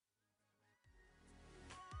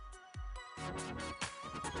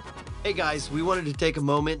Hey guys, we wanted to take a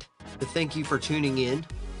moment to thank you for tuning in.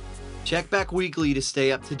 Check back weekly to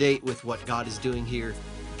stay up to date with what God is doing here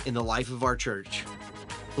in the life of our church.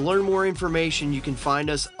 To learn more information, you can find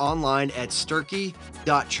us online at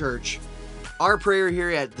sturkey.church. Our prayer here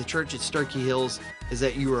at the church at Sturkey Hills is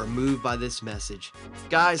that you are moved by this message.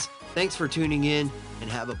 Guys, thanks for tuning in and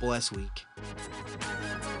have a blessed week.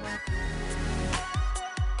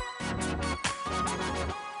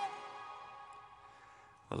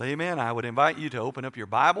 Well, amen. I would invite you to open up your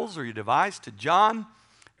Bibles or your device to John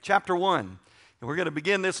chapter 1. And we're going to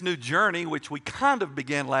begin this new journey, which we kind of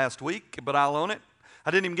began last week, but I'll own it. I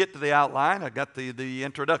didn't even get to the outline. I got the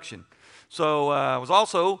introduction.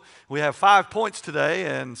 So we have 5 points today,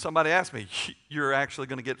 and somebody asked me, you're actually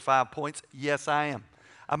going to get 5 points? Yes, I am.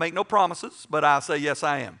 I make no promises, but I say yes,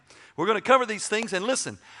 I am. We're going to cover these things, and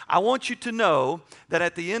listen, I want you to know that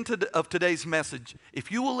at the end of today's message,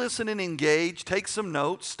 if you will listen and engage, take some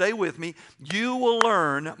notes, stay with me, you will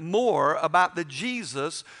learn more about the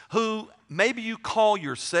Jesus who maybe you call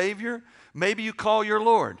your Savior, maybe you call your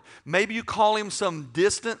Lord. Maybe you call him some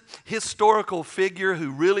distant historical figure who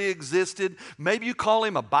really existed. Maybe you call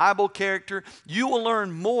him a Bible character. You will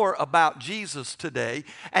learn more about Jesus today,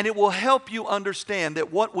 and it will help you understand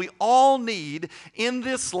that what we all need in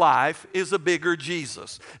this life is a bigger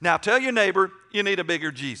Jesus. Now tell your neighbor, you need a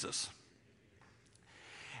bigger Jesus.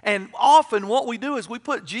 And often what we do is we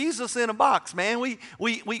put Jesus in a box, man. We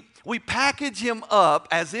package him up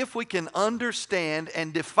as if we can understand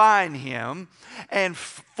and define him and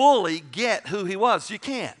fully get who he was. You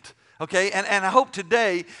can't. Okay, and I hope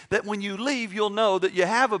today that when you leave, you'll know that you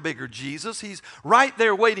have a bigger Jesus. He's right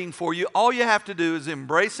there waiting for you. All you have to do is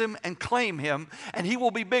embrace him and claim him, and he will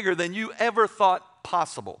be bigger than you ever thought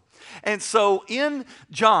possible. And so in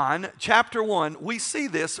John chapter 1, we see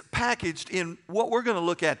this packaged in what we're going to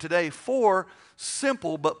look at today, 4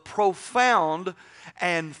 simple but profound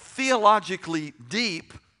and theologically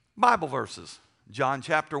deep Bible verses. John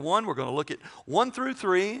chapter 1, we're going to look at 1 through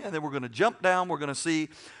 3, and then we're going to jump down. We're going to see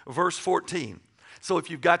verse 14. So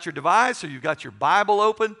if you've got your device or you've got your Bible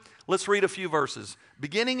open, let's read a few verses.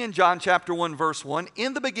 Beginning in John chapter 1, verse 1,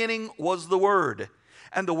 in the beginning was the Word,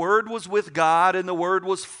 and the Word was with God, and the Word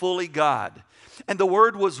was fully God. And the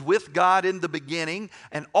Word was with God in the beginning,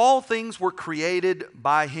 and all things were created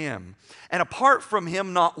by him. And apart from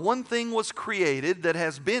him, not one thing was created that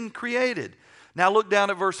has been created. Now look down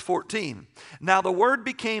at verse 14. Now the Word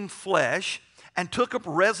became flesh and took up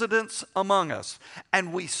residence among us.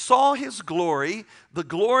 And we saw his glory, the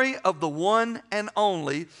glory of the one and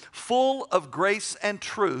only, full of grace and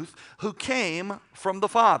truth, who came from the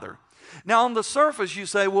Father. Now on the surface you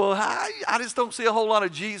say, well, I just don't see a whole lot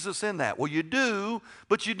of Jesus in that. Well, you do,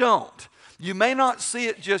 but you don't. You may not see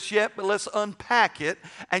it just yet, but let's unpack it,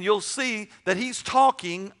 and you'll see that he's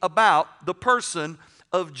talking about the person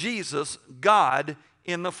of Jesus, God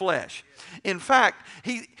in the flesh. In fact,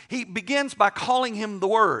 he begins by calling him the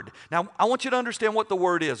Word. Now, I want you to understand what the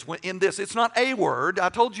Word is. In this, it's not a word. I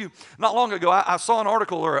told you not long ago, I saw an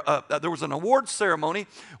article, or there was an awards ceremony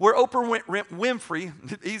where Oprah Winfrey,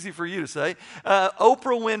 easy for you to say,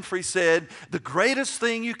 Oprah Winfrey said, the greatest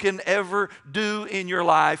thing you can ever do in your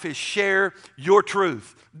life is share your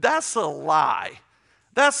truth. That's a lie.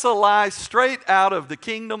 That's a lie straight out of the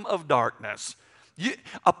kingdom of darkness.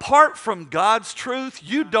 Apart from God's truth,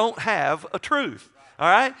 you don't have a truth. All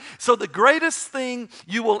right? So the greatest thing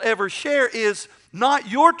you will ever share is not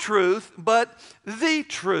your truth, but the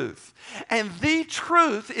truth. And the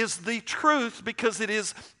truth is the truth because it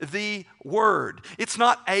is the Word. It's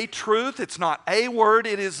not a truth. It's not a word.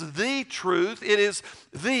 It is the truth. It is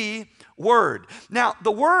the Word. Now,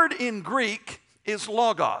 the word in Greek is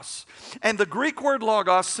logos. And the Greek word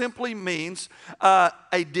logos simply means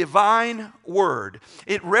a divine word.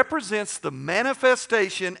 It represents the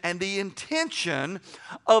manifestation and the intention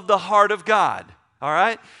of the heart of God. All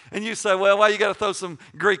right? And you say, well, why you got to throw some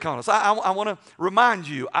Greek on us? I want to remind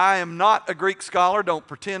you, I am not a Greek scholar. Don't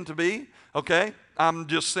pretend to be. Okay? I'm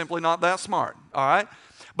just simply not that smart. All right?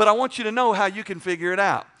 But I want you to know how you can figure it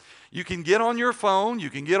out. You can get on your phone. You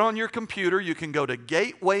can get on your computer. You can go to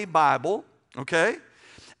Gateway Bible. Okay?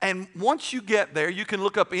 And once you get there, you can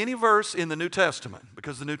look up any verse in the New Testament,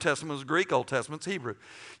 because the New Testament is Greek, Old Testament's Hebrew.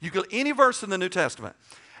 You go any verse in the New Testament,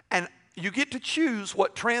 and you get to choose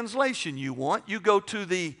what translation you want. You go to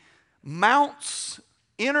the Mounce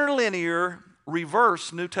Interlinear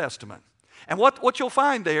Reverse New Testament. And what you'll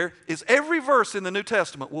find there is every verse in the New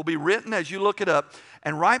Testament will be written as you look it up,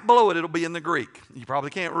 and right below it, it'll be in the Greek. You probably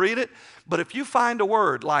can't read it, but if you find a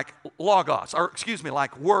word like logos,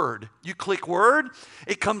 like word, you click word,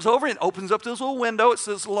 it comes over and opens up this little window. It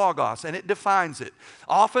says logos, and it defines it.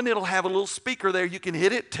 Often it'll have a little speaker there. You can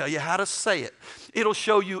hit it, tell you how to say it. It'll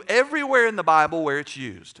show you everywhere in the Bible where it's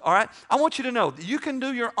used, all right? I want you to know that you can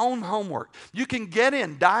do your own homework. You can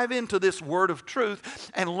dive into this word of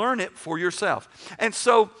truth and learn it for yourself. And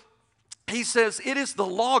so he says it is the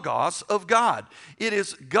logos of God. It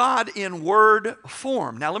is God in word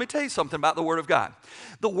form. Now let me tell you something about the Word of God.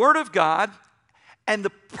 The Word of God and the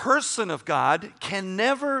person of God can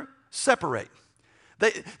never separate.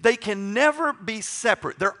 They can never be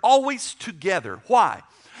separate. They're always together. Why?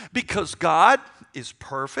 Because God is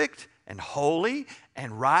perfect and holy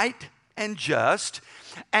and right and just,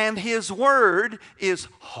 and His Word is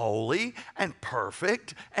holy and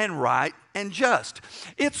perfect and right and just.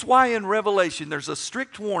 It's why in Revelation there's a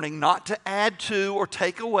strict warning not to add to or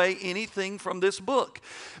take away anything from this book.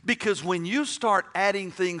 Because when you start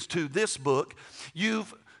adding things to this book,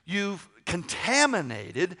 you've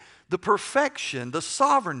contaminated the perfection, the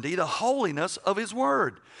sovereignty, the holiness of His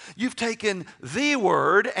Word. You've taken the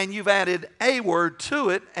Word and you've added a word to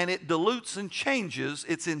it, and it dilutes and changes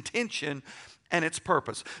its intention and its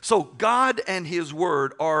purpose. So God and His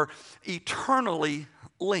Word are eternally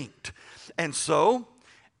linked. And so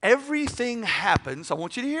everything happens, I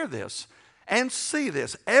want you to hear this and see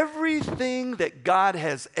this. Everything that God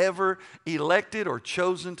has ever elected or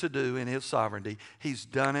chosen to do in His sovereignty, He's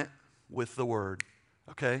done it with the Word.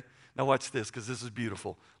 Okay? Now watch this, because this is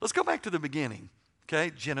beautiful. Let's go back to the beginning. Okay?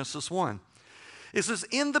 Genesis 1. It says,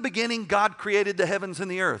 in the beginning, God created the heavens and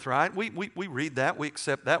the earth, right? We read that. We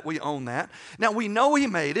accept that. We own that. Now, we know He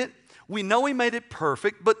made it. We know He made it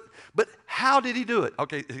perfect, but how did He do it?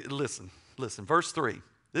 Okay, listen. Verse 3.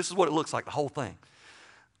 This is what it looks like, the whole thing.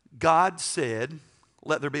 God said,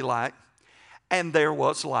 let there be light, and there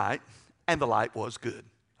was light, and the light was good.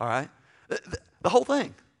 All right? The whole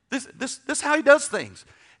thing. This is how He does things.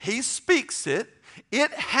 He speaks it,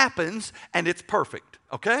 it happens, and it's perfect.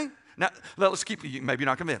 Okay? Now, let's keep you, maybe you're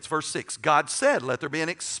not convinced. Verse 6, God said, let there be an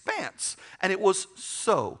expanse, and it was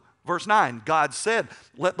so. Verse 9, God said,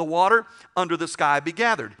 let the water under the sky be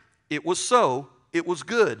gathered. It was so. It was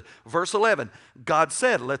good. Verse 11, God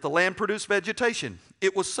said, let the land produce vegetation.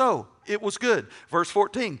 It was so. It was good. Verse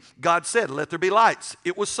 14, God said, let there be lights.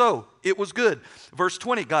 It was so. It was good. Verse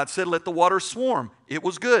 20, God said, let the waters swarm. It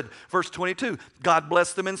was good. Verse 22, God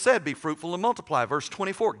blessed them and said, be fruitful and multiply. Verse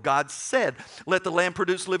 24, God said, let the land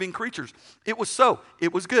produce living creatures. It was so.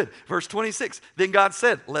 It was good. Verse 26, then God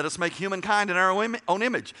said, let us make humankind in our own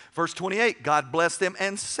image. Verse 28, God blessed them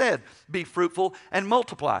and said, be fruitful and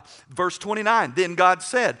multiply. Verse 29, then God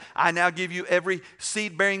said, I now give you every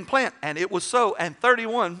seed-bearing plant. And it was so. And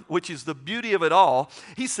 31, which is the beauty of it all,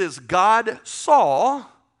 He says, God saw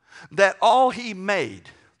that all He made,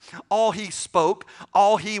 all He spoke,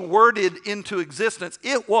 all He worded into existence,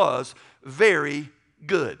 it was very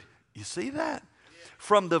good. You see that?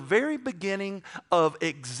 From the very beginning of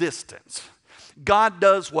existence, God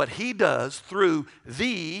does what He does through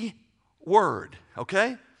the Word,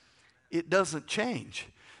 okay? It doesn't change.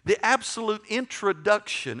 The absolute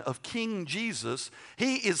introduction of King Jesus,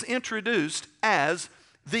 He is introduced as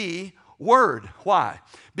the Word. Why?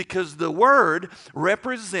 Because the Word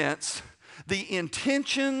represents the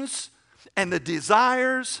intentions and the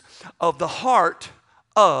desires of the heart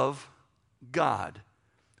of God.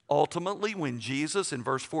 Ultimately, when Jesus, in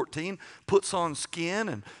verse 14, puts on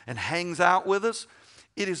skin and hangs out with us,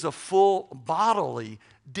 it is a full bodily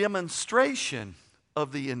demonstration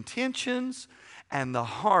of the intentions and the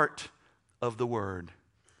heart of the Word,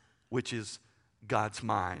 which is God's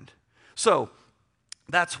mind. So,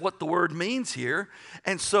 that's what the Word means here.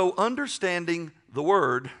 And so understanding the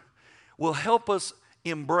Word will help us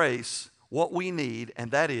embrace what we need,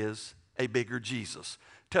 and that is a bigger Jesus.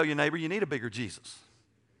 Tell your neighbor, you need a bigger Jesus.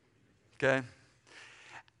 Okay?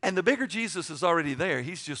 And the bigger Jesus is already there.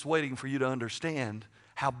 He's just waiting for you to understand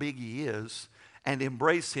how big He is and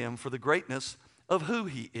embrace Him for the greatness of who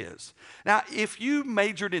He is. Now, if you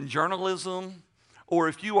majored in journalism, or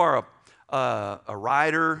if you are a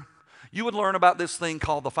writer, you would learn about this thing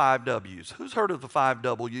called the 5 W's. Who's heard of the 5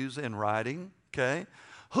 W's in writing? Okay.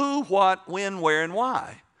 Who, what, when, where, and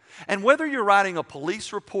why. And whether you're writing a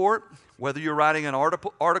police report, whether you're writing an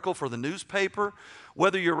article for the newspaper,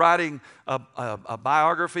 whether you're writing a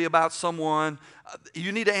biography about someone,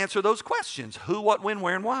 you need to answer those questions. Who, what, when,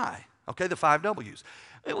 where, and why. Okay, the 5 W's.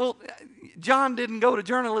 Well, John didn't go to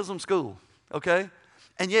journalism school, okay?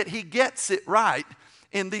 And yet he gets it right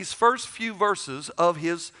in these first few verses of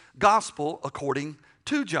his gospel according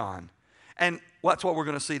to John. And that's what we're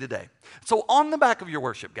going to see today. So on the back of your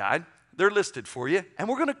worship guide, they're listed for you, and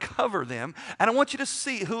we're going to cover them. And I want you to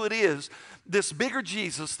see who it is, this bigger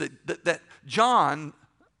Jesus that John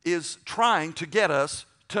is trying to get us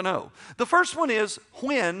to know. The first one is,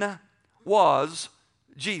 when was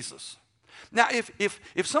Jesus? Now,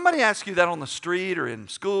 if somebody asks you that on the street or in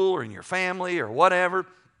school or in your family or whatever,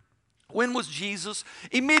 when was Jesus?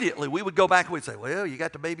 Immediately we would go back and we'd say, well, you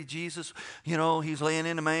got the baby Jesus, he's laying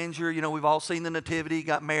in the manger. We've all seen the nativity. You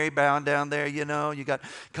got Mary bound down there, you got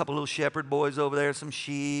a couple little shepherd boys over there, some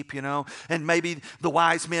sheep, and maybe the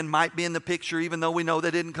wise men might be in the picture, even though we know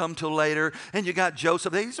they didn't come till later. And you got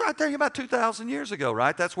Joseph. He's right there about 2,000 years ago,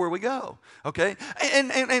 right? That's where we go, okay?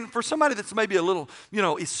 And for somebody that's maybe a little,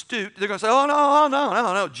 astute, they're going to say, oh,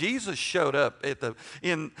 no. Jesus showed up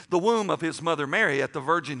in the womb of his mother Mary at the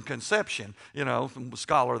virgin conception.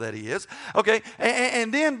 Scholar that he is. Okay,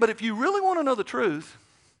 and then, but if you really want to know the truth,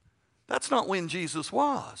 that's not when Jesus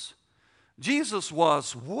was. Jesus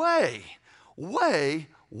was way, way,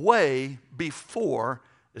 way before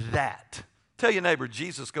that. Tell your neighbor,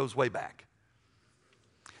 Jesus goes way back.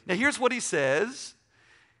 Now here's what he says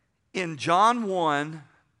in John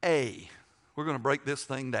 1a. We're going to break this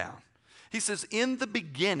thing down. He says, in the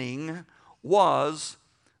beginning was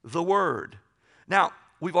the Word. Now,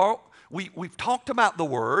 We've talked about the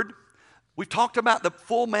Word. We've talked about the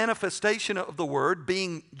full manifestation of the Word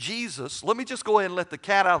being Jesus. Let me just go ahead and let the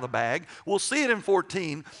cat out of the bag. We'll see it in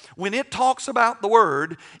 14. When it talks about the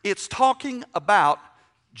Word, it's talking about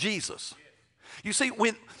Jesus. You see,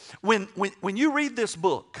 when you read this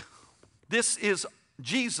book, this is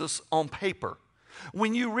Jesus on paper.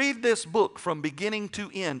 When you read this book from beginning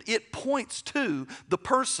to end, it points to the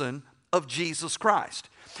person of Jesus Christ.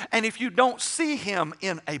 And if you don't see him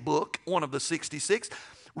in a book, one of the 66,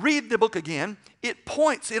 read the book again. It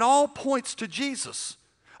all points to Jesus.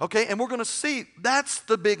 Okay, and we're going to see that's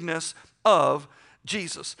the bigness of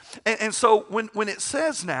Jesus. And so when it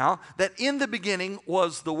says now that in the beginning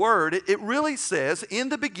was the Word, it really says in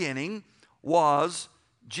the beginning was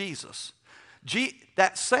Jesus.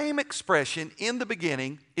 That same expression, in the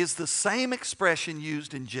beginning, is the same expression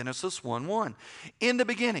used in Genesis 1:1. In the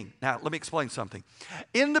beginning. Now, let me explain something.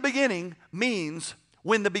 In the beginning means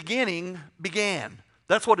when the beginning began.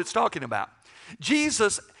 That's what it's talking about.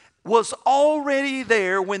 Jesus was already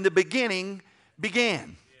there when the beginning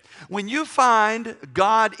began. When you find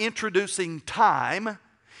God introducing time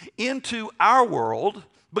into our world,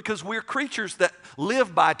 because we're creatures that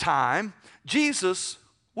live by time, Jesus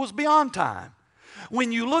was beyond time.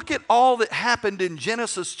 When you look at all that happened in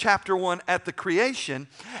Genesis chapter 1 at the creation,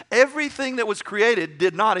 everything that was created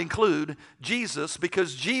did not include Jesus,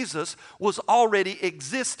 because Jesus was already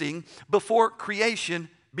existing before creation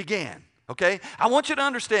began. Okay? I want you to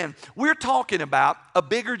understand, we're talking about a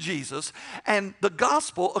bigger Jesus, and the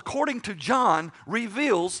gospel, according to John,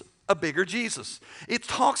 reveals a bigger Jesus. It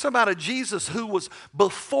talks about a Jesus who was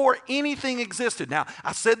before anything existed. Now,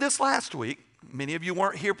 I said this last week. Many of you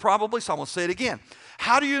weren't here probably, so I'm going to say it again.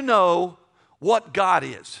 How do you know what God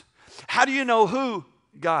is? How do you know who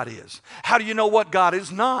God is? How do you know what God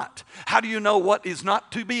is not? How do you know what is not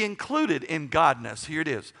to be included in Godness? Here it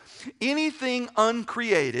is. Anything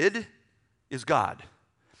uncreated is God.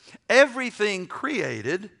 Everything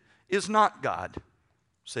created is not God.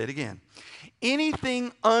 Say it again.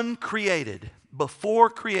 Anything uncreated before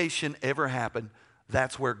creation ever happened,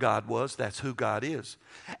 that's where God was. That's who God is.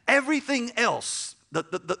 Everything else,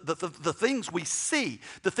 the things we see,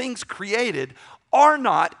 the things created, are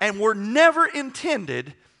not and were never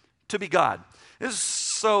intended to be God.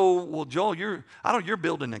 Well, Joel, you're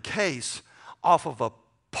building a case off of a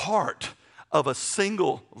part of a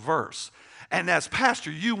single verse. And as pastor,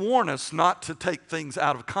 you warn us not to take things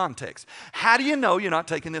out of context. How do you know you're not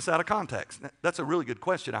taking this out of context? That's a really good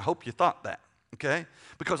question. I hope you thought that. Okay?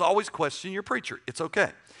 Because always question your preacher. It's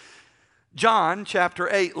okay. John chapter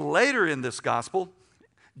 8, later in this gospel,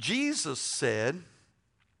 Jesus said,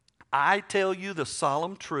 I tell you the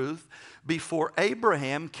solemn truth, before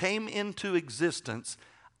Abraham came into existence,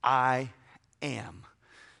 I am.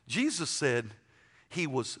 Jesus said he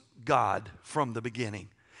was God from the beginning.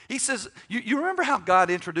 He says, you remember how God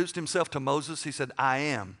introduced himself to Moses? He said, I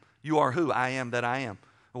am. You are who? I am that I am.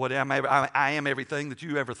 What I am everything that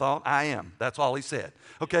you ever thought. I am. That's all he said.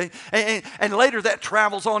 Okay? And later that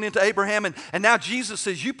travels on into Abraham. And now Jesus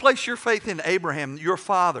says, you place your faith in Abraham, your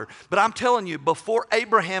father. But I'm telling you, before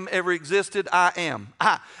Abraham ever existed, I am.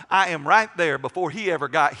 I am right there before he ever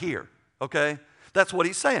got here. Okay? That's what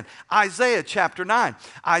he's saying. Isaiah chapter 9.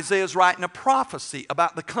 Isaiah's writing a prophecy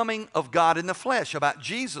about the coming of God in the flesh, about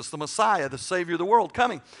Jesus, the Messiah, the Savior of the world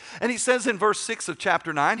coming. And he says in verse 6 of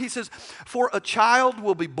chapter 9, he says, "For a child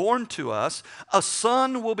will be born to us, a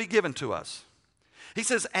son will be given to us." He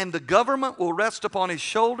says, "And the government will rest upon his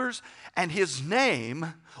shoulders, and his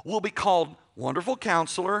name will be called Wonderful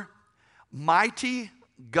Counselor, Mighty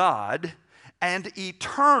God, and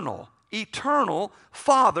Eternal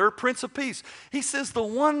Father, Prince of Peace." He says the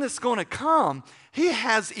one that's going to come, he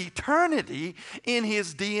has eternity in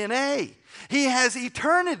his DNA. He has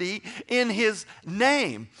eternity in his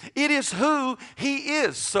name. It is who he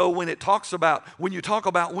is. So when you talk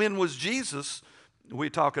about when was Jesus, we're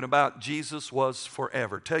talking about Jesus was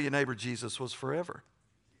forever. Tell your neighbor, Jesus was forever.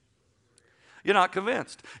 You're not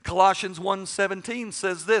convinced. Colossians 1:17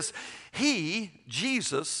 says this, "He,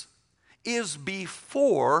 Jesus, is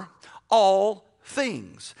before all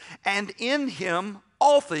things, and in him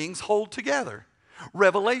all things hold together."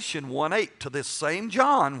 Revelation 1:8, to this same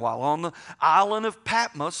John, while on the island of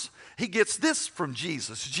Patmos, he gets this from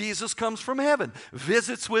Jesus. Jesus comes from heaven,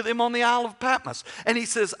 visits with him on the Isle of Patmos, and he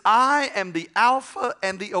says, "I am the Alpha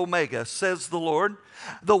and the Omega, says the Lord,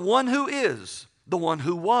 the one who is, the one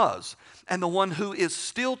who was, and the one who is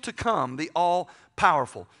still to come, the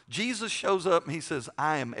all-powerful." Jesus shows up and he says,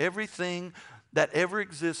 "I am everything that ever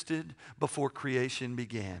existed before creation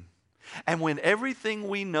began." And when everything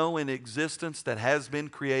we know in existence that has been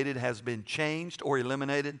created has been changed or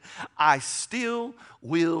eliminated, I still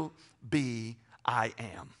will be I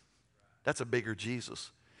am. That's a bigger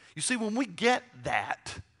Jesus. You see, when we get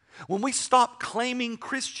that, when we stop claiming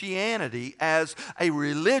Christianity as a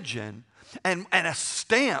religion and a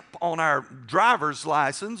stamp on our driver's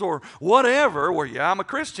license or whatever, where yeah, I'm a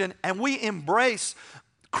Christian, and we embrace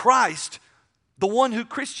Christ, the one who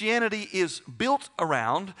Christianity is built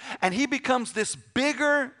around, and he becomes this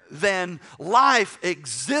bigger than life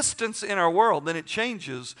existence in our world, then it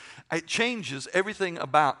changes everything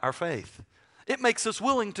about our faith. It makes us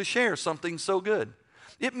willing to share something so good.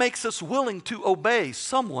 It makes us willing to obey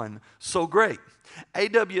someone so great.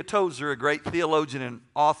 A.W. Tozer, a great theologian and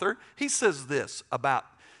author, he says this about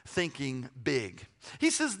thinking big. He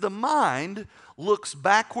says, "The mind looks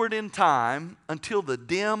backward in time until the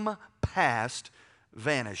dim past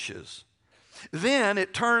vanishes. Then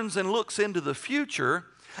it turns and looks into the future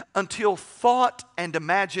until thought and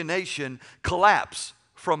imagination collapse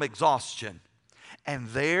from exhaustion. And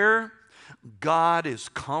there, God is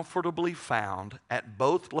comfortably found at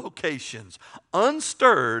both locations,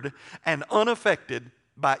 unstirred and unaffected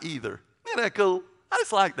by either." Isn't that cool? I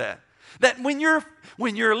just like that. That when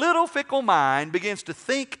your little fickle mind begins to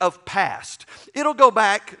think of past, it'll go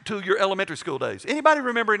back to your elementary school days. Anybody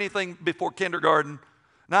remember anything before kindergarten?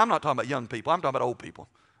 Now, I'm not talking about young people. I'm talking about old people.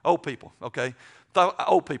 Old people, okay?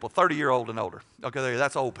 Old people, 30-year-old and older. Okay,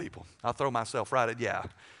 that's old people. I'll throw myself right at, yeah.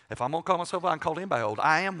 If I'm going to call myself, I can call anybody old.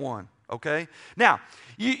 I am one, okay? Now,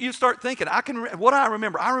 you start thinking, what I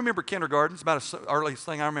remember kindergarten. It's about the earliest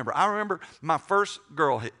thing I remember. I remember my first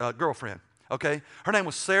girlfriend. Okay, her name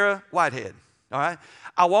was Sarah Whitehead. All right,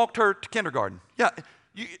 I walked her to kindergarten. Yeah,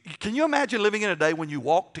 can you imagine living in a day when you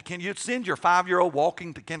walk to you'd send your 5-year-old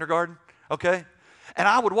walking to kindergarten? Okay, and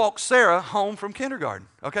I would walk Sarah home from kindergarten.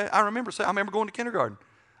 Okay, I remember going to kindergarten.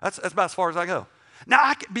 That's about as far as I go.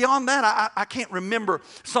 Now, beyond that, I can't remember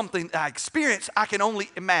something I experienced. I can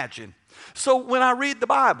only imagine. So when I read the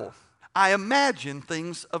Bible, I imagine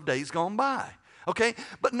things of days gone by. Okay,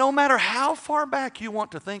 but no matter how far back you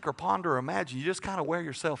want to think or ponder or imagine, you just kind of wear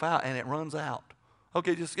yourself out and it runs out.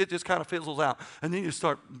 Okay, it just kind of fizzles out, and then you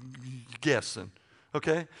start guessing.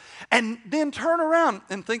 Okay, and then turn around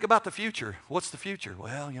and think about the future. What's the future?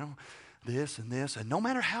 Well, this and this, and no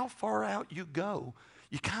matter how far out you go,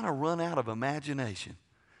 you kind of run out of imagination.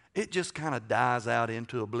 It just kind of dies out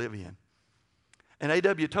into oblivion. And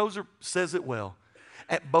A.W. Tozer says it well.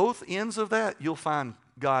 At both ends of that, you'll find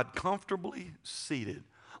God comfortably seated,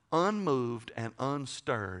 unmoved and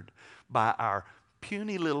unstirred by our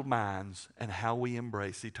puny little minds and how we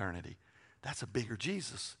embrace eternity. That's a bigger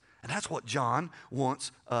Jesus. And that's what John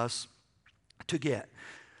wants us to get.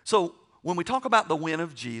 So when we talk about the when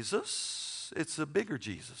of Jesus, it's a bigger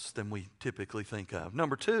Jesus than we typically think of.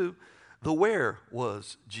 Number two, the where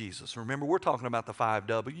was Jesus. Remember, we're talking about the 5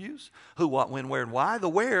 W's. Who, what, when, where, and why. The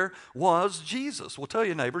where was Jesus. Well, tell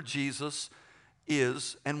your neighbor, Jesus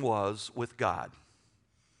is and was with God.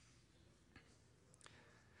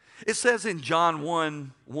 It says in John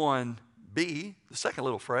 1:1b, the second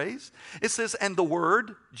little phrase, it says, "And the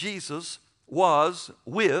Word, Jesus, was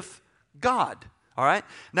with God." All right?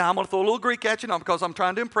 Now, I'm going to throw a little Greek at you, not because I'm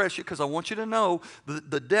trying to impress you, because I want you to know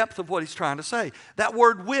the depth of what he's trying to say. That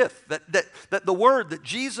word with, that the word that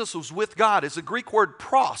Jesus was with God is a Greek word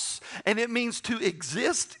pros, and it means to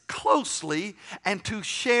exist closely and to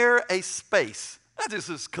share a space. That just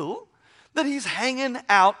is cool, that he's hanging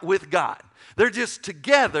out with God. They're just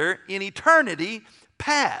together in eternity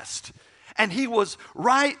past. And he was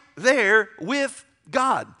right there with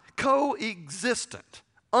God, coexistent,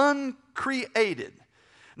 uncreated.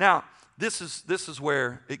 Now, this is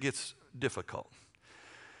where it gets difficult,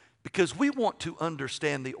 because we want to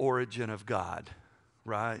understand the origin of God,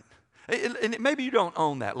 right? And maybe you don't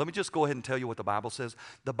own that. Let me just go ahead and tell you what the Bible says.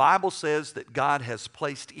 The Bible says that God has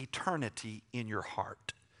placed eternity in your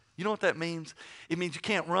heart. You know what that means? It means you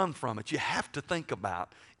can't run from it. You have to think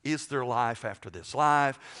about, is there life after this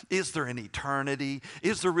life? Is there an eternity?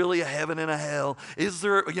 Is there really a heaven and a hell? Is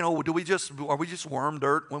there, are we just worm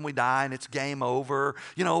dirt when we die and it's game over?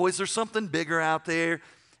 Is there something bigger out there?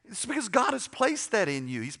 It's because God has placed that in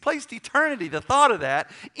you. He's placed eternity, the thought of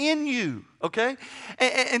that, in you, okay?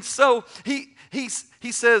 And so he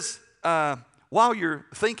says, while you're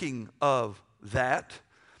thinking of that,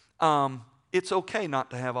 it's okay not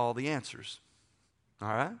to have all the answers, all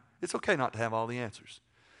right? It's okay not to have all the answers.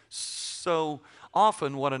 So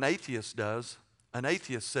often what an atheist does, an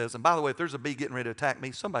atheist says, and by the way, if there's a bee getting ready to attack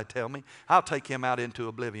me, somebody tell me. I'll take him out into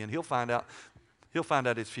oblivion. He'll find out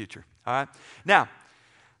his future, all right? Now,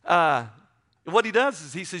 what he does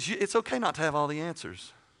is he says, it's okay not to have all the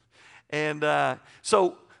answers. And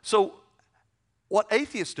so what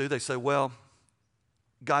atheists do, they say, well,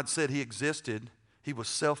 God said he existed. He was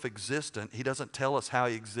self-existent. He doesn't tell us how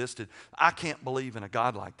he existed. I can't believe in a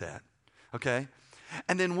God like that, okay?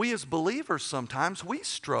 And then we as believers sometimes, we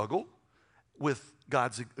struggle with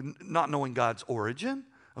not knowing God's origin,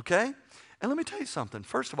 okay? And let me tell you something.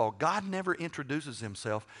 First of all, God never introduces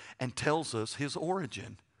himself and tells us his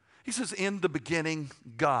origin. He says, in the beginning,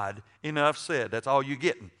 God. Enough said. That's all you're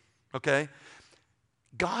getting, okay?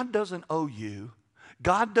 God doesn't owe you.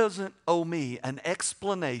 God doesn't owe me an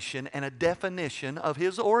explanation and a definition of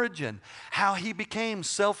his origin, how he became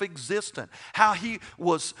self-existent, how he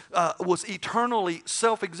was eternally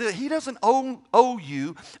self-existent. He doesn't owe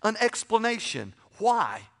you an explanation.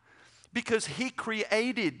 Why? Because he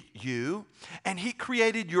created you and he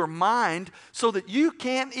created your mind so that you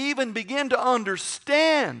can't even begin to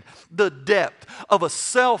understand the depth of a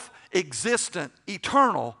self-existent,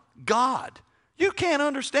 eternal God. You can't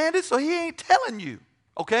understand it, so he ain't telling you.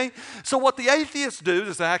 Okay? So what the atheists do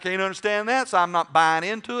is say, I can't understand that, so I'm not buying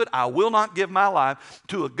into it. I will not give my life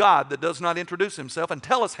to a God that does not introduce himself and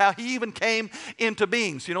tell us how he even came into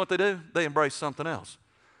being. So you know what they do? They embrace something else.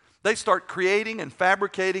 They start creating and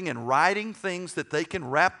fabricating and writing things that they can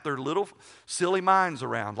wrap their little silly minds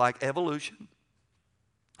around, like evolution.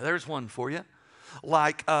 There's one for you.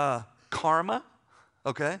 Like karma.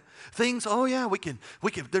 Okay? Things, oh yeah, we can,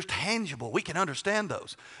 they're tangible. We can understand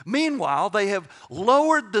those. Meanwhile, they have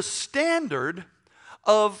lowered the standard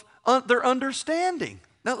of their understanding.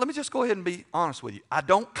 Now, let me just go ahead and be honest with you. I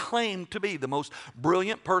don't claim to be the most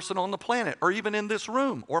brilliant person on the planet, or even in this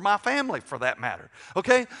room, or my family for that matter.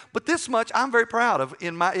 Okay? But this much I'm very proud of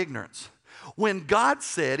in my ignorance. When God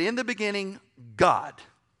said, in the beginning, God,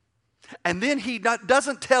 and then he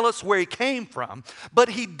doesn't tell us where he came from, but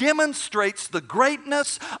he demonstrates the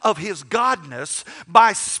greatness of his godness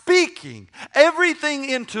by speaking everything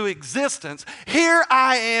into existence. Here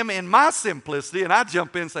I am in my simplicity, and I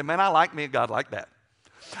jump in and say, man, I like me a God like that.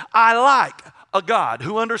 I like a God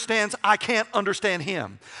who understands I can't understand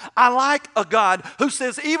him. I like a God who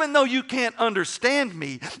says, even though you can't understand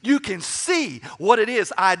me, you can see what it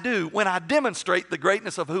is I do when I demonstrate the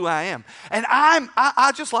greatness of who I am. And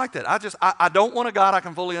I just like that. I don't want a God I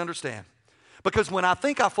can fully understand. Because when I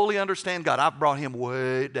think I fully understand God, I've brought him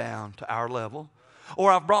way down to our level, or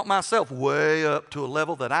I've brought myself way up to a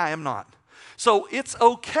level that I am not. So it's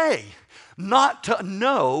okay not to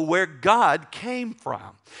know where God came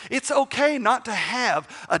from. It's okay not to have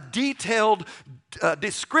a detailed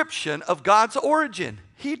description of God's origin.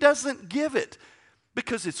 He doesn't give it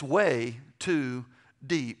because it's way too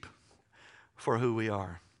deep for who we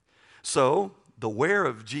are. So the where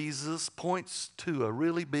of Jesus points to a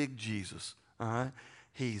really big Jesus. All right?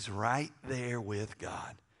 He's right there with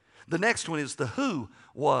God. The next one is the who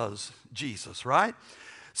was Jesus, right?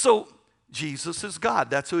 So Jesus is God.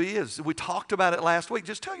 That's who he is. We talked about it last week.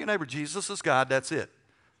 Just tell your neighbor, Jesus is God. That's it.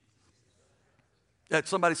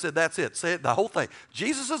 Somebody said, that's it. Say it, the whole thing.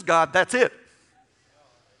 Jesus is God. That's it.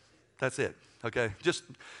 That's it. Okay?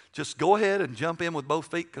 Just go ahead and jump in with both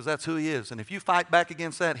feet because that's who he is. And if you fight back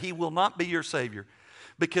against that, he will not be your Savior.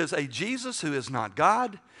 Because a Jesus who is not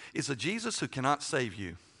God is a Jesus who cannot save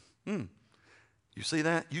you. You see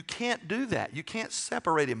that? You can't do that. You can't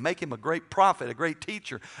separate him, make him a great prophet, a great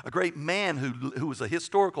teacher, a great man who was a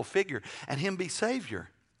historical figure, and him be Savior.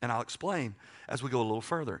 And I'll explain as we go a little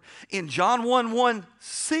further. In John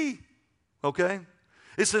 1:1c, okay,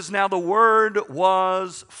 it says, now the Word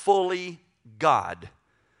was fully God.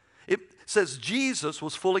 It says Jesus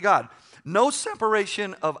was fully God. No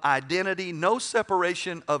separation of identity, no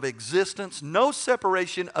separation of existence, no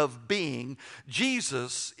separation of being.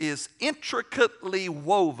 Jesus is intricately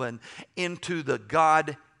woven into the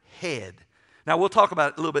Godhead. Now, we'll talk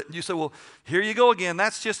about it a little bit. You say, well, here you go again.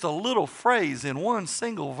 That's just a little phrase in one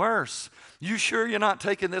single verse. You sure you're not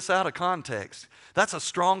taking this out of context? That's a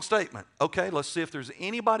strong statement. Okay, let's see if there's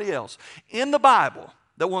anybody else in the Bible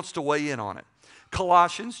that wants to weigh in on it.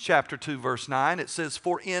 Colossians chapter 2, verse 9, it says,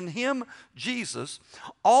 for in him, Jesus,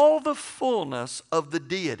 all the fullness of the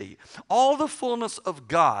deity, all the fullness of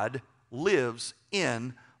God lives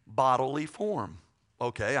in bodily form.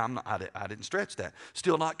 Okay, I didn't stretch that.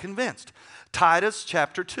 Still not convinced. Titus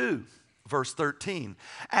chapter 2, verse 13,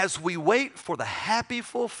 as we wait for the happy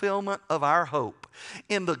fulfillment of our hope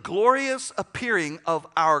in the glorious appearing of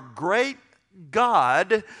our great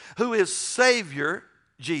God, who is Savior,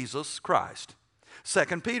 Jesus Christ.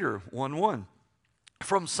 2 Peter 1:1,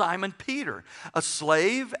 from Simon Peter, a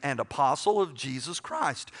slave and apostle of Jesus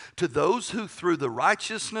Christ, to those who through the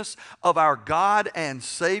righteousness of our God and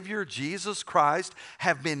Savior Jesus Christ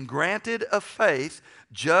have been granted a faith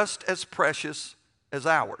just as precious as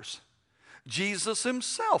ours. Jesus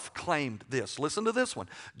himself claimed this. Listen to this one.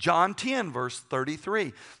 John 10, verse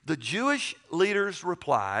 33. The Jewish leaders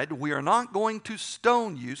replied, we are not going to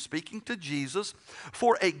stone you, speaking to Jesus,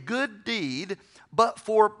 for a good deed, but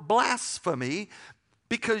for blasphemy,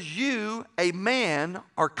 because you, a man,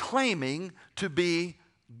 are claiming to be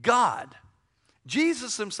God.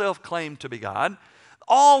 Jesus himself claimed to be God.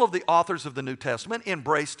 All of the authors of the New Testament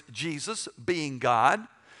embraced Jesus being God.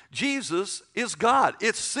 Jesus is God.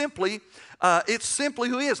 It's simply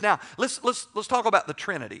who he is. Now, let's talk about the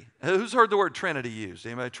Trinity. Who's heard the word Trinity used?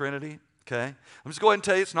 Anybody Trinity? Okay. Let me just go ahead and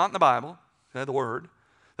tell you it's not in the Bible, okay, the word.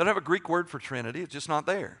 They don't have a Greek word for Trinity. It's just not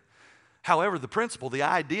there. However, the principle, the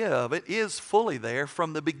idea of it is fully there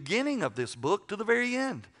from the beginning of this book to the very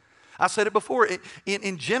end. I said it before.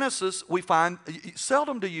 In Genesis, we find,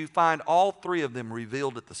 seldom do you find all three of them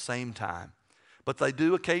revealed at the same time. But they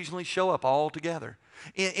do occasionally show up all together.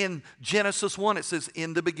 In Genesis 1, it says,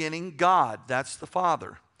 in the beginning, God. That's the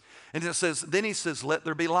Father. And it says, then he says, let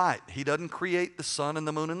there be light. He doesn't create the sun and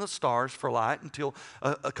the moon and the stars for light until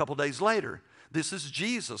a couple days later. This is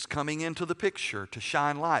Jesus coming into the picture to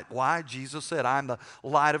shine light. Why? Jesus said, I'm the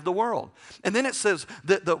light of the world. And then it says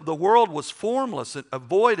that the world was formless,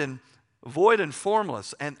 void and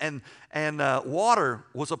formless, and water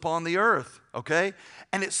was upon the earth, okay?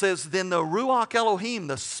 And it says, then the Ruach Elohim,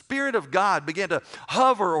 the Spirit of God, began to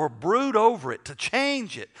hover or brood over it, to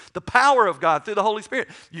change it. The power of God through the Holy Spirit.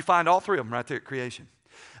 You find all three of them right there at creation.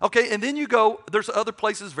 Okay, and then you go, there's other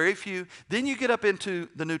places, very few. Then you get up into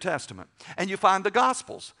the New Testament, and you find the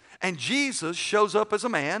Gospels. And Jesus shows up as a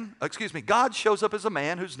man, God shows up as a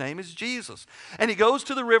man whose name is Jesus. And he goes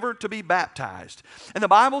to the river to be baptized. And the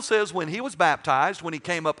Bible says when he was baptized, when he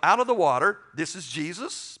came up out of the water, this is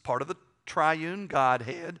Jesus, part of the triune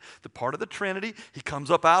Godhead, the part of the Trinity. He comes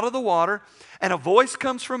up out of the water, and a voice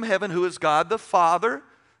comes from heaven, who is God the Father,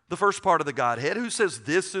 the first part of the Godhead, who says,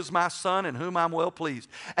 this is my Son in whom I'm well pleased.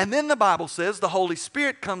 And then the Bible says the Holy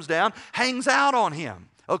Spirit comes down, hangs out on him.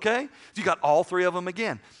 Okay? So you got all three of them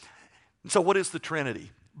again. So what is the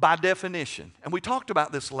Trinity? By definition, and we talked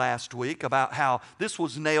about this last week, about how this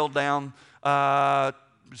was nailed down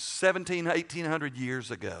 1800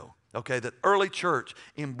 years ago. Okay, the early church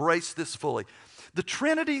embraced this fully. The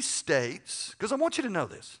Trinity states, because I want you to know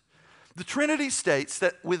this, the Trinity states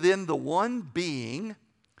that within the one being,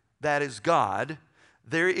 that is God,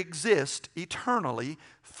 there exist eternally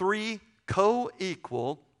three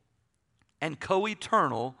co-equal and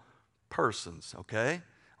co-eternal persons, okay?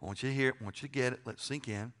 I want you to hear it, I want you to get it, let's sink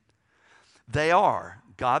in. They are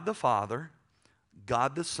God the Father,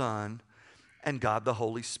 God the Son, and God the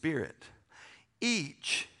Holy Spirit.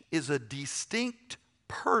 Each is a distinct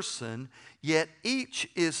person, yet each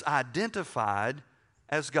is identified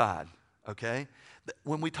as God, okay?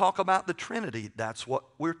 When we talk about the Trinity, that's what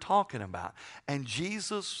we're talking about. And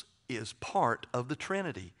Jesus is part of the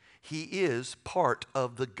Trinity. He is part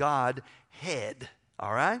of the Godhead,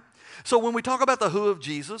 all right? So when we talk about the who of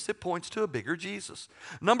Jesus, it points to a bigger Jesus.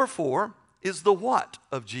 Number 4 is the what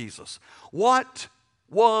of Jesus. What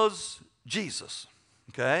was Jesus?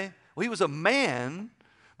 Okay? Well, he was a man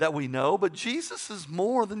that we know, but Jesus is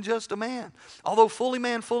more than just a man. Although fully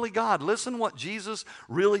man, fully God, listen what Jesus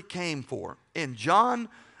really came for. In John,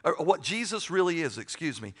 or what Jesus really is,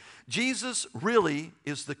 Jesus really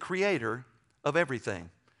is the creator of everything.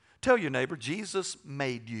 Tell your neighbor, Jesus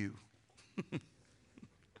made you.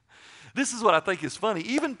 This is what I think is funny.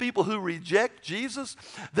 Even people who reject Jesus,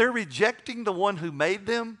 they're rejecting the one who made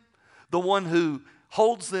them, the one who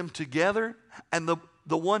holds them together, and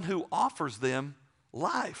the one who offers them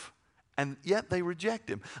life. And yet they reject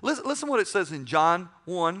him. Listen what it says in John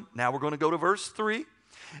 1. Now we're going to go to verse 3.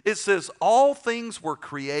 It says, all things were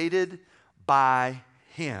created by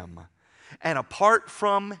him. And apart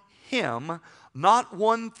from him, not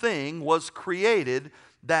one thing was created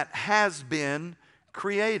that has been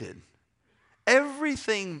created.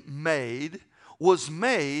 Everything made was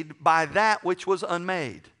made by that which was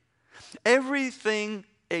unmade. Everything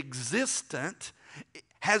existent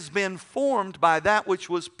has been formed by that which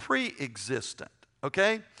was pre-existent.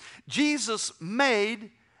 Okay? Jesus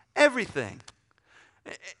made everything.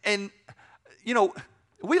 And, you know,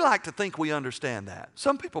 we like to think we understand that.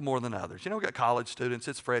 Some people more than others. You know, we got college students,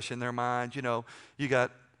 it's fresh in their mind. You know, you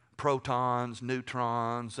got protons,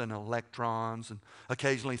 neutrons, and electrons, and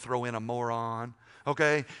occasionally throw in a moron,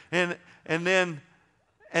 okay? And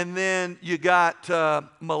then you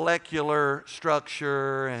got molecular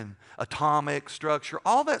structure and atomic structure.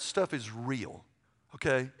 All that stuff is real,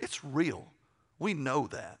 okay? It's real. We know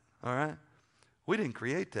that, all right? We didn't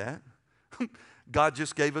create that. God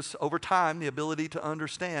just gave us, over time, the ability to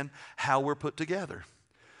understand how we're put together.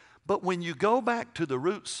 But when you go back to the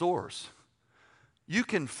root source, you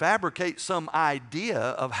can fabricate some idea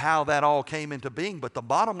of how that all came into being, but the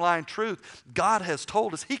bottom line truth, God has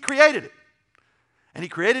told us He created it. And He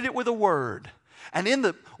created it with a word. And in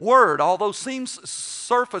the word, although seems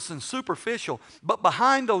surface and superficial, but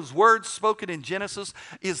behind those words spoken in Genesis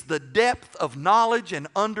is the depth of knowledge and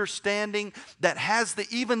understanding that has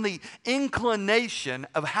even the inclination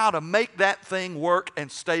of how to make that thing work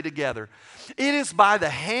and stay together. It is by the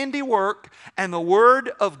handiwork and the word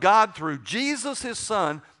of God through Jesus, His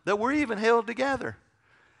Son, that we're even held together.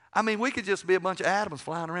 I mean, we could just be a bunch of atoms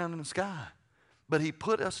flying around in the sky. But He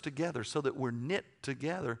put us together so that we're knit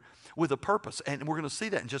together with a purpose. And we're going to see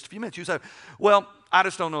that in just a few minutes. You say, well, I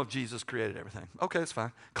just don't know if Jesus created everything. Okay, that's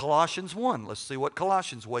fine. Colossians 1. Let's see what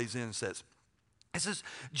Colossians weighs in and says. It says,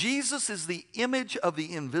 Jesus is the image of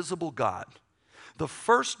the invisible God, the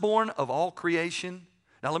firstborn of all creation.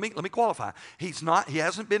 Now let me qualify. He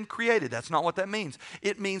hasn't been created. That's not what that means.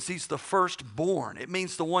 It means He's the firstborn. It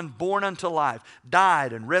means the one born unto life,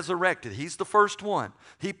 died and resurrected. He's the first one.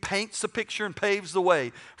 He paints the picture and paves the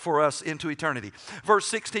way for us into eternity. Verse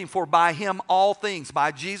 16, for by Him all things,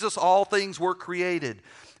 by Jesus all things were created,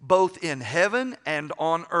 both in heaven and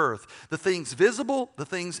on earth, the things visible, the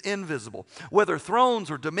things invisible, whether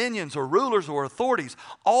thrones or dominions or rulers or authorities,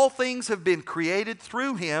 all things have been created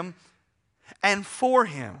through Him and for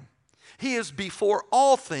Him. He is before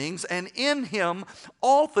all things, and in Him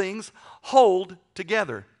all things hold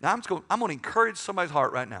together. Now I'm going to encourage somebody's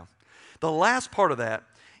heart right now. The last part of that,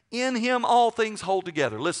 in Him all things hold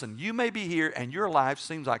together. Listen, you may be here and your life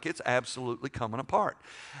seems like it's absolutely coming apart.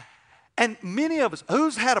 And many of us,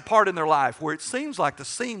 who's had a part in their life where it seems like the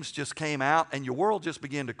seams just came out and your world just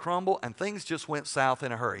began to crumble and things just went south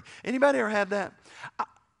in a hurry? Anybody ever had that?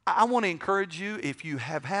 I want to encourage you, if you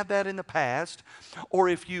have had that in the past, or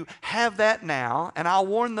if you have that now, and I'll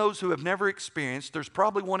warn those who have never experienced, there's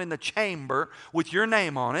probably one in the chamber with your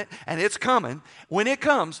name on it, and it's coming. When it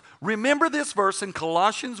comes, remember this verse in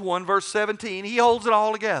Colossians 1, verse 17. He holds it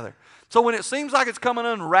all together. So when it seems like it's coming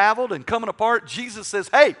unraveled and coming apart, Jesus says,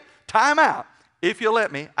 hey, time out. If you'll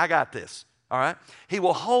let me, I got this. All right? He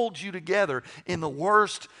will hold you together in the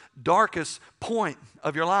worst, darkest point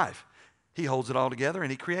of your life. He holds it all together and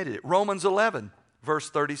He created it. Romans 11, verse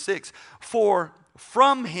 36. For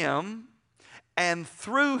from Him and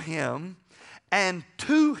through Him and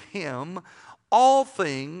to Him all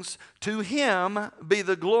things, to Him be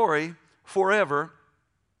the glory forever.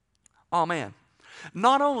 Amen.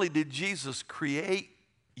 Not only did Jesus create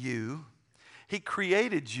you, He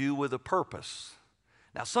created you with a purpose.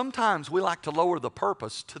 Now sometimes we like to lower the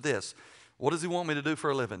purpose to this. What does He want me to do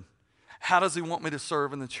for a living? How does He want me to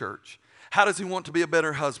serve in the church? How does He want to be a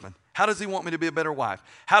better husband? How does He want me to be a better wife?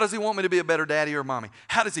 How does He want me to be a better daddy or mommy?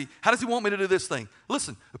 How does He want me to do this thing?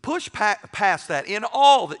 Listen, push past that in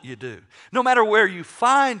all that you do. No matter where you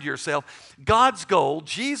find yourself, God's goal,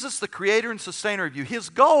 Jesus, the creator and sustainer of you, His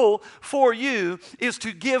goal for you is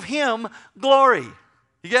to give Him glory.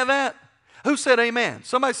 You get that? Who said amen?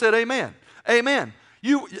 Somebody said amen. Amen.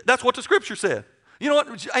 That's what the Scripture said. You know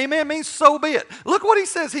what amen means? So be it. Look what he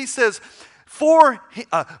says. He says,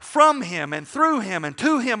 from him and through him and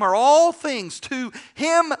to him are all things. To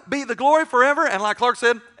him be the glory forever. And like Clark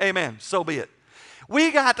said, amen. So be it.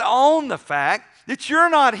 We got to own the fact that you're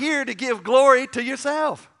not here to give glory to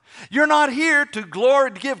yourself. You're not here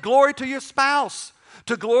to give glory to your spouse,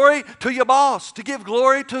 to glory to your boss, to give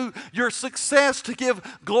glory to your success, to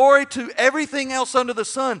give glory to everything else under the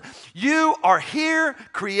sun. You are here,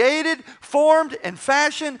 created, formed, and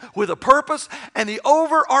fashioned with a purpose, and the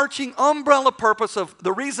overarching umbrella purpose of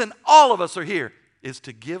the reason all of us are here is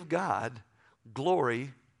to give God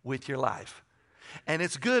glory with your life. And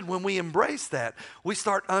it's good when we embrace that. We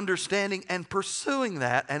start understanding and pursuing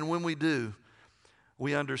that, and when we do,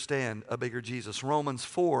 we understand a bigger Jesus. Romans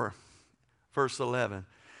 4, verse 11.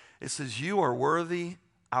 It says, you are worthy,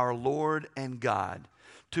 our Lord and God,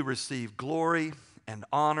 to receive glory and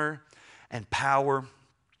honor and power.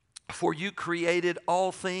 For you created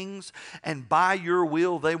all things, and by your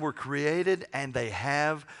will they were created, and they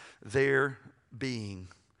have their being.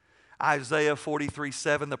 Isaiah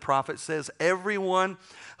 43:7, the prophet says, everyone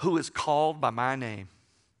who is called by my name,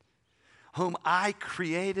 whom I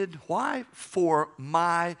created, why? For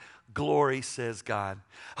my glory, says God.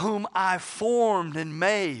 Whom I formed and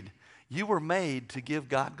made. You were made to give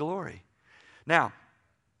God glory. Now,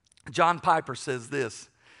 John Piper says this.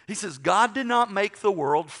 He says, God did not make the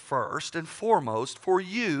world first and foremost for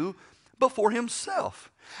you, but for himself.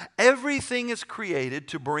 Everything is created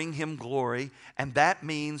to bring him glory, and that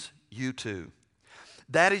means you too.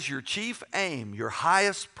 That is your chief aim, your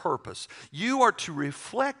highest purpose. You are to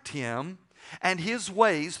reflect him and his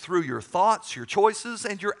ways through your thoughts, your choices,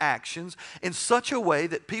 and your actions in such a way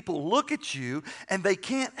that people look at you and they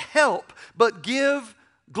can't help but give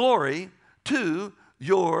glory to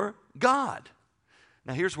your God.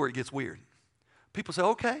 Now here's where it gets weird. People say,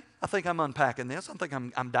 okay, I think I'm unpacking this. I think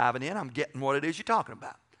I'm diving in. I'm getting what it is you're talking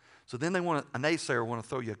about. So then a naysayer want to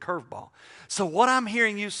throw you a curveball. So what I'm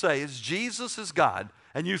hearing you say is Jesus is God.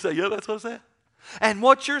 And you say, yeah, that's what I said. And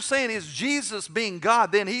what you're saying is Jesus being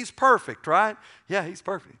God, then he's perfect, right? Yeah, he's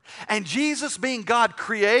perfect. And Jesus being God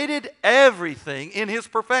created everything in his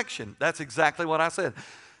perfection. That's exactly what I said.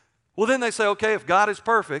 Well, then they say, okay, if God is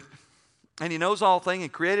perfect and he knows all things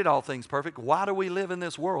and created all things perfect, why do we live in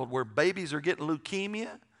this world where babies are getting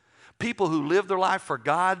leukemia? People who live their life for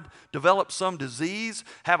God develop some disease,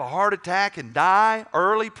 have a heart attack, and die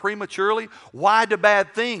early, prematurely. Why do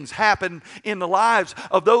bad things happen in the lives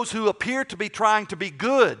of those who appear to be trying to be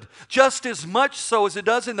good? Just as much so as it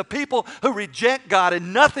does in the people who reject God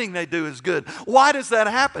and nothing they do is good. Why does that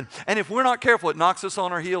happen? And if we're not careful, it knocks us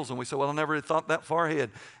on our heels and we say, well, I never thought that far ahead.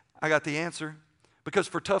 I got the answer. Because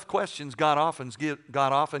for tough questions, God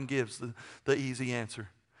often gives the easy answer.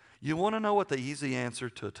 You want to know what the easy answer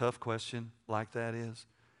to a tough question like that is?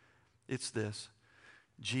 It's this.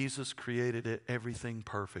 Jesus created everything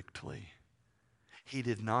perfectly. He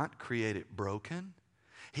did not create it broken.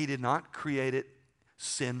 He did not create it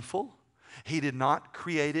sinful. He did not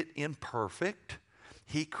create it imperfect.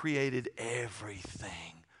 He created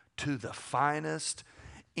everything to the finest,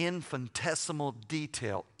 infinitesimal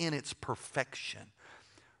detail in its perfection.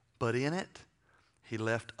 But in it, he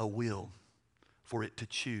left a will for it to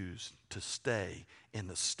choose to stay in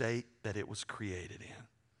the state that it was created in.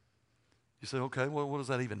 You say, okay, well, what does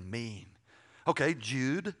that even mean? Okay,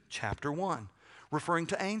 Jude chapter 1, referring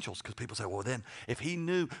to angels, because people say, well, then, if he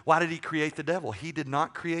knew, why did he create the devil? He did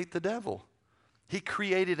not create the devil. He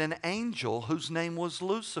created an angel whose name was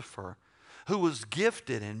Lucifer, who was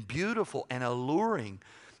gifted and beautiful and alluring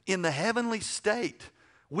in the heavenly state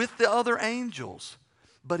with the other angels.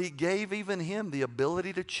 But he gave even him the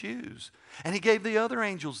ability to choose. And he gave the other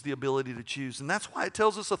angels the ability to choose. And that's why it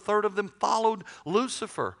tells us a third of them followed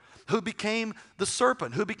Lucifer, who became the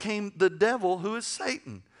serpent, who became the devil, who is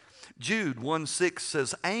Satan. Jude 1:6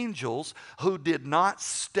 says, angels who did not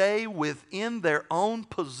stay within their own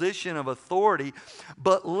position of authority,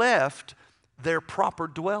 but left their proper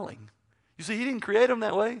dwelling. You see, he didn't create them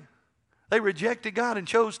that way. They rejected God and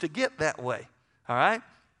chose to get that way. All right?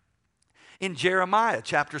 In Jeremiah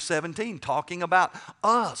chapter 17, talking about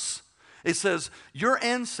us, it says, your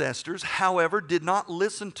ancestors, however, did not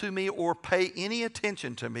listen to me or pay any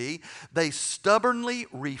attention to me. They stubbornly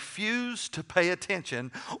refused to pay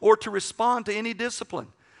attention or to respond to any discipline.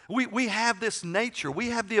 We have this nature. We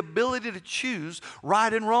have the ability to choose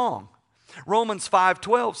right and wrong. Romans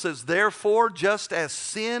 5:12 says, therefore, just as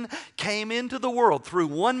sin came into the world through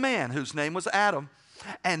one man whose name was Adam,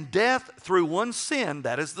 and death through one sin,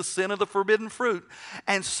 that is the sin of the forbidden fruit.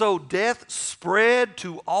 And so death spread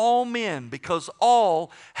to all men because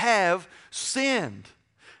all have sinned.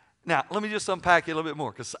 Now, let me just unpack it a little bit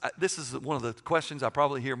more, because this is one of the questions I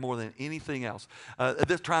probably hear more than anything else.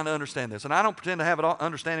 Just trying to understand this. And I don't pretend to have it all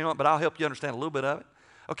understanding on it, but I'll help you understand a little bit of it.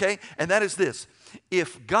 Okay? And that is this.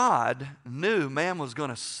 If God knew man was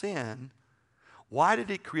going to sin, why did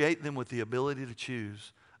he create them with the ability to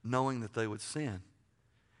choose, knowing that they would sin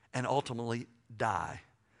and ultimately die?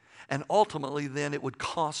 And ultimately, then, it would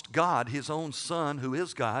cost God, his own son, who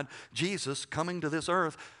is God, Jesus, coming to this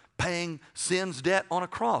earth, paying sin's debt on a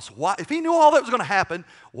cross. Why? If he knew all that was going to happen,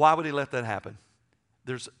 why would he let that happen?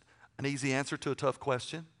 There's an easy answer to a tough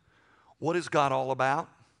question. What is God all about?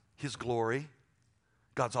 His glory.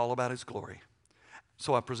 God's all about his glory.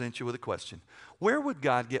 So I present you with a question. Where would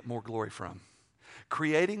God get more glory from?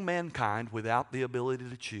 Creating mankind without the ability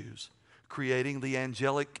to choose. Creating the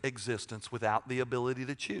angelic existence without the ability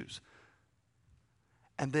to choose.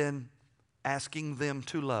 And then asking them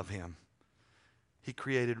to love him.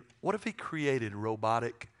 What if he created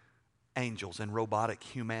robotic angels and robotic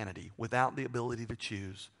humanity without the ability to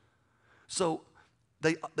choose? So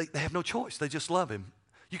they have no choice. They just love him.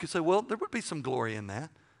 You could say, well, there would be some glory in that.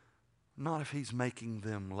 Not if he's making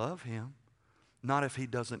them love him. Not if he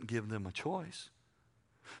doesn't give them a choice.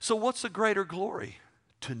 So what's the greater glory?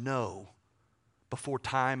 To know before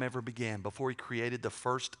time ever began, before he created the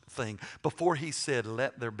first thing, before he said,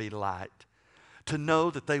 let there be light, to know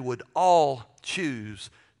that they would all choose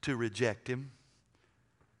to reject him.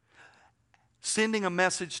 Sending a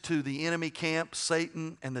message to the enemy camp,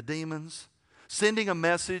 Satan and the demons. Sending a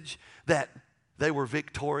message that they were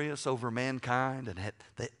victorious over mankind and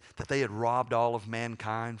that they had robbed all of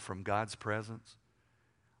mankind from God's presence.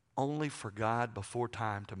 Only for God before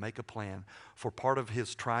time to make a plan for part of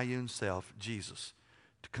his triune self, Jesus,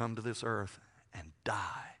 to come to this earth and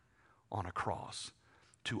die on a cross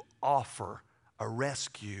to offer a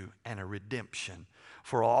rescue and a redemption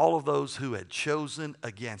for all of those who had chosen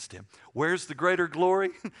against him. Where's the greater glory?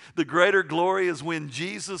 The greater glory is when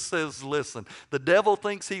Jesus says, listen, the devil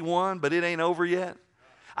thinks he won, but it ain't over yet.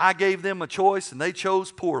 I gave them a choice and they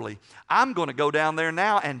chose poorly. I'm going to go down there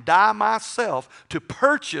now and die myself to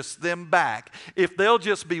purchase them back if they'll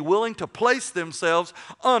just be willing to place themselves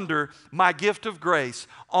under my gift of grace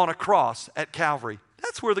on a cross at Calvary.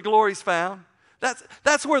 That's where the glory's found.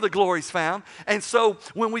 That's where the glory's found. And so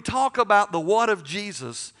when we talk about the what of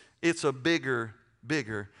Jesus, it's a bigger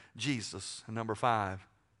Jesus. And number 5,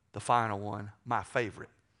 the final one, my favorite,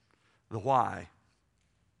 the why.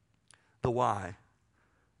 The why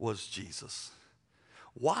was Jesus.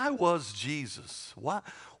 Why was Jesus?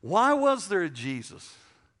 Why was there a Jesus?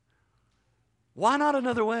 Why not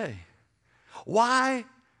another way? Why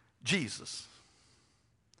Jesus?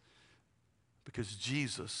 Because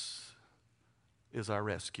Jesus is our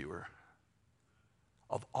rescuer.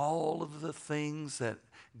 Of all of the things that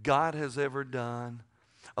God has ever done,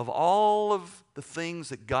 of all of the things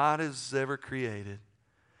that God has ever created,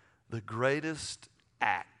 the greatest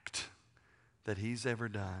act that he's ever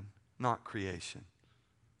done, not creation,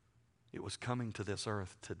 it was coming to this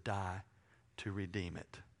earth to die, to redeem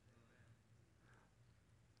it.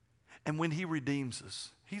 And when he redeems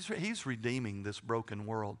us, he's redeeming this broken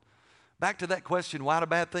world. Back to that question, why do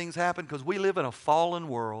bad things happen? Because we live in a fallen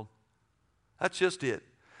world. That's just it.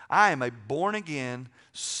 I am a born-again,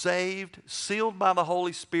 saved, sealed by the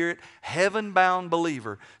Holy Spirit, heaven-bound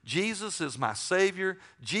believer. Jesus is my Savior.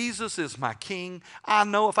 Jesus is my King. I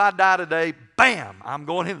know if I die today, bam, I'm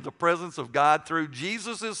going into the presence of God through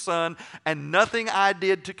Jesus, his Son, and nothing I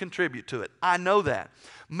did to contribute to it. I know that.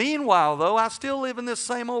 Meanwhile, though, I still live in this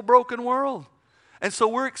same old broken world. And so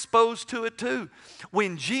we're exposed to it too.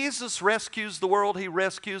 When Jesus rescues the world, he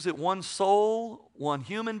rescues it one soul, one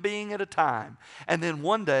human being at a time. And then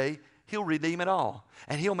one day, he'll redeem it all.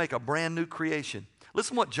 And he'll make a brand new creation.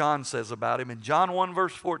 Listen what John says about him in John 1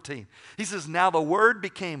 verse 14. He says, now the Word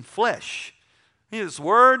became flesh. His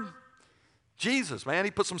Word, Jesus, man,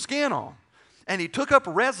 he put some skin on. And he took up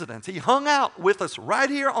residence. He hung out with us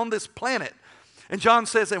right here on this planet. And John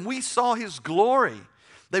says, and we saw his glory.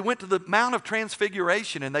 They went to the Mount of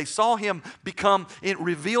Transfiguration and they saw him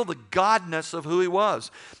reveal the godness of who he was.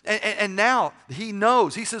 And now he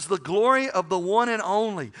knows. He says, the glory of the one and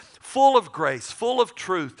only, full of grace, full of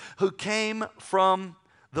truth, who came from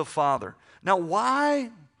the Father. Now,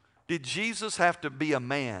 why did Jesus have to be a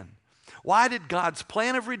man? Why did God's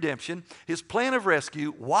plan of redemption, his plan of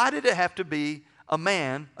rescue, why did it have to be a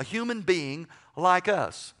man, a human being like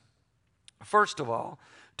us? First of all,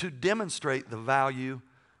 to demonstrate the value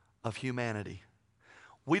of humanity.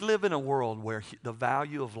 We live in a world where the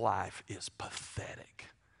value of life is pathetic.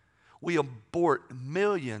 We abort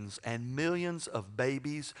millions and millions of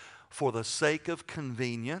babies for the sake of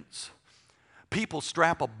convenience People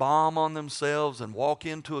strap a bomb on themselves and walk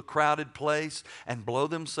into a crowded place and blow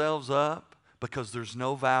themselves up because there's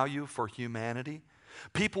no value for humanity.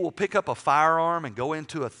 People will pick up a firearm and go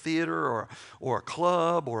into a theater or a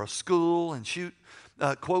club or a school and shoot,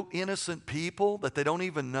 quote, innocent people that they don't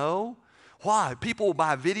even know. Why? People will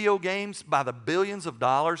buy video games by the billions of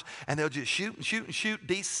dollars, and they'll just shoot and shoot and shoot,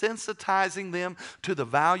 desensitizing them to the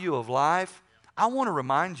value of life. I want to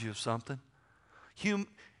remind you of something.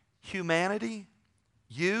 Humanity,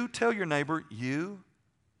 tell your neighbor, you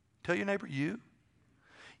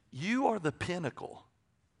are the pinnacle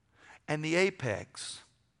and the apex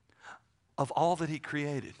of all that He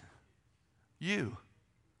created. You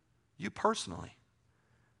personally.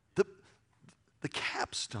 The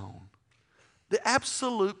capstone, the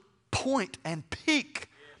absolute point and peak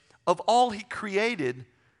of all He created.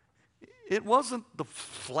 It wasn't the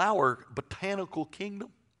flower botanical kingdom.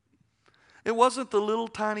 It wasn't the little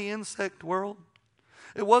tiny insect world.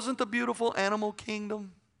 It wasn't the beautiful animal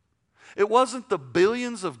kingdom. It wasn't the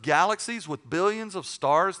billions of galaxies with billions of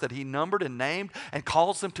stars that He numbered and named and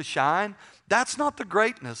calls them to shine. That's not the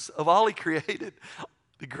greatness of all He created.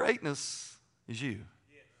 The greatness is you.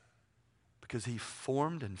 Because He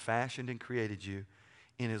formed and fashioned and created you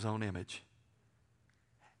in His own image.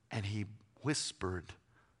 And He whispered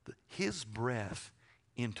His breath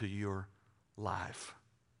into your life.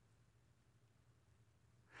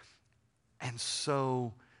 And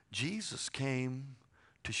so Jesus came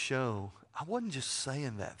to show, I wasn't just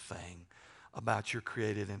saying that thing about you're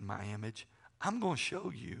created in my image. I'm going to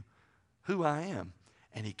show you who I am.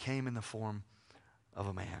 And He came in the form of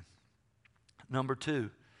a man. Number two,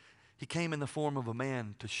 He came in the form of a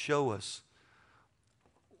man to show us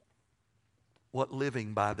what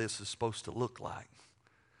living by this is supposed to look like.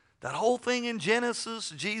 That whole thing in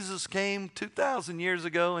Genesis, Jesus came 2,000 years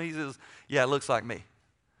ago and He says, yeah, it looks like me.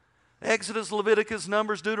 Exodus, Leviticus,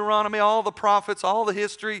 Numbers, Deuteronomy, all the prophets, all the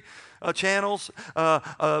history channels,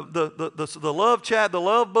 the love chat, the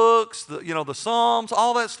love books, the Psalms,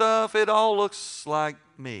 all that stuff, it all looks like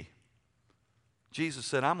me. Jesus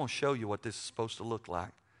said, I'm going to show you what this is supposed to look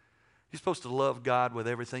like. You're supposed to love God with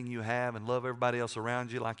everything you have and love everybody else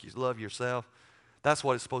around you like you love yourself. That's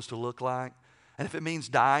what it's supposed to look like. And if it means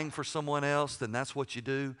dying for someone else, then that's what you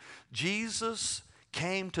do. Jesus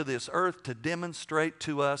came to this earth to demonstrate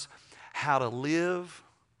to us how to live,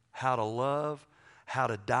 how to love, how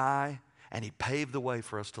to die, and He paved the way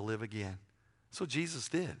for us to live again. That's what Jesus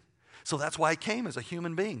did. So that's why He came as a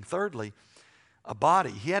human being. Thirdly, a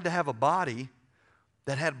body. He had to have a body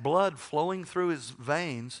that had blood flowing through His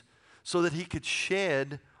veins so that He could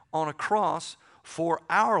shed on a cross for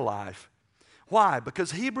our life. Why?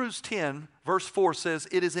 Because Hebrews 10, verse 4 says,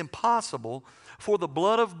 it is impossible for the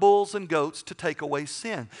blood of bulls and goats to take away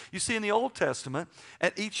sin. You see, in the Old Testament,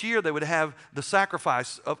 at each year they would have the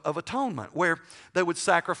sacrifice of atonement, where they would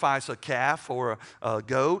sacrifice a calf or a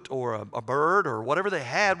goat or a bird or whatever they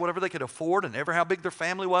had, whatever they could afford, and ever how big their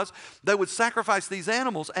family was. They would sacrifice these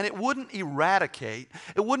animals, and it wouldn't eradicate,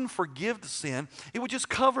 it wouldn't forgive the sin, it would just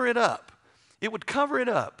cover it up. It would cover it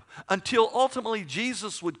up until ultimately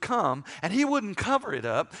Jesus would come, and He wouldn't cover it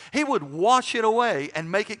up. He would wash it away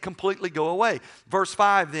and make it completely go away. Verse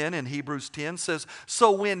 5 then in Hebrews 10 says,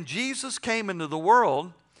 so when Jesus came into the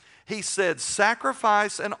world, He said,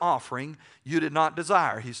 sacrifice and offering you did not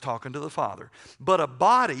desire. He's talking to the Father. But a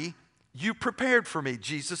body you prepared for me.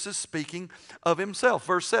 Jesus is speaking of Himself.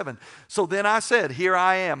 Verse 7, so then I said, here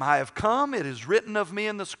I am. I have come. It is written of me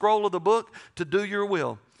in the scroll of the book to do your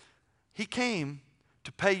will. He came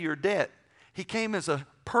to pay your debt. He came as a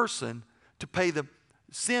person to pay the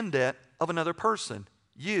sin debt of another person,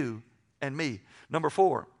 you and me. Number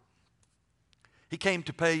 4, He came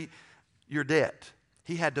to pay your debt.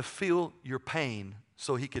 He had to feel your pain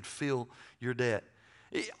so He could feel your debt.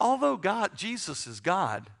 Although Jesus is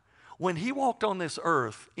God, when He walked on this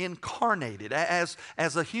earth, incarnated as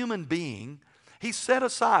a human being, He set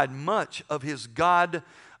aside much of His God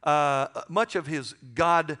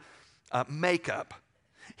makeup.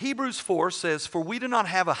 Hebrews 4 says, for we do not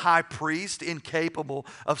have a high priest incapable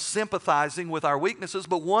of sympathizing with our weaknesses,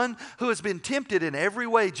 but one who has been tempted in every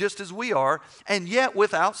way just as we are, and yet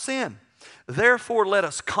without sin. Therefore, let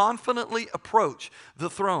us confidently approach the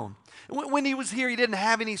throne. When He was here, He didn't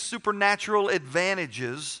have any supernatural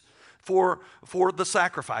advantages for the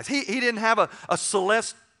sacrifice. He didn't have a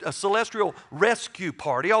celestial rescue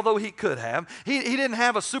party, although He could have. He didn't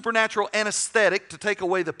have a supernatural anesthetic to take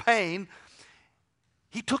away the pain.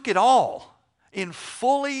 He took it all in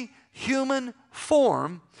fully human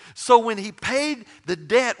form. So when he paid the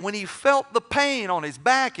debt, when he felt the pain on his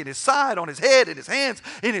back, in his side, on his head, in his hands,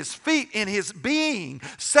 in his feet, in his being,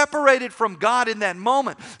 separated from God in that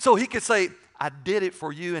moment, so he could say, I did it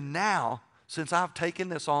for you, and now, since I've taken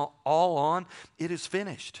this all on, it is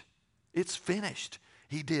finished. It's finished.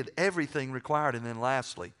 He did everything required. And then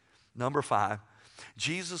lastly, number 5,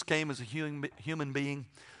 Jesus came as a human being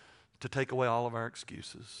to take away all of our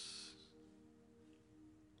excuses.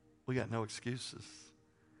 We got no excuses.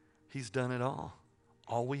 He's done it all.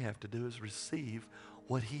 All we have to do is receive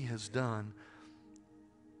what he has done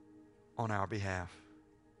on our behalf.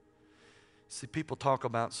 See, people talk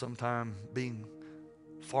about sometime being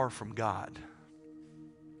far from God.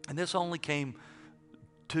 And this only came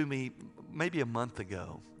to me maybe a month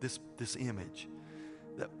ago, this image.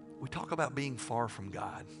 That we talk about being far from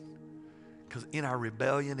God. Because in our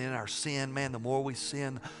rebellion, in our sin, man, the more we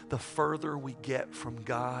sin, the further we get from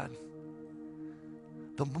God.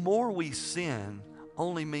 The more we sin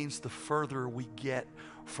only means the further we get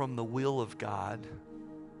from the will of God.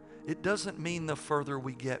 It doesn't mean the further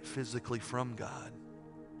we get physically from God.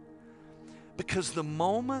 Because the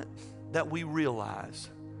moment that we realize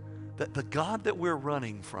that the God that we're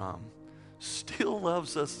running from still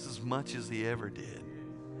loves us as much as he ever did,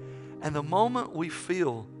 and the moment we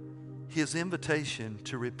feel his invitation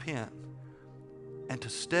to repent and to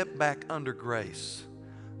step back under grace,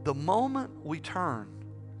 the moment we turn,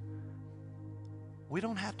 we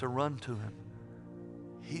don't have to run to him.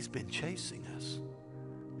 He's been chasing us.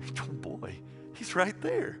 Oh boy, he's right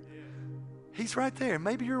there. He's right there.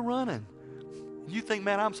 Maybe you're running. You think,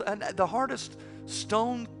 man, the hardest,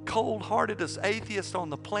 stone cold heartedest atheist on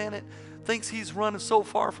the planet thinks he's running so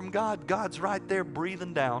far from God. God's right there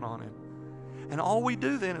breathing down on him. And all we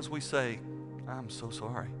do then is we say, I'm so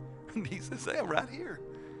sorry. And he says, hey, I'm right here.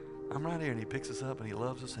 I'm right here. And he picks us up and he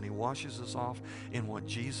loves us and he washes us off in what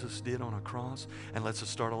Jesus did on a cross and lets us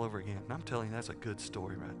start all over again. And I'm telling you, that's a good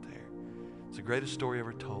story right there. It's the greatest story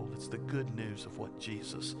ever told. It's the good news of what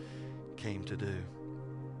Jesus came to do.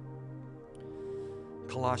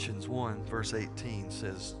 Colossians 1 verse 18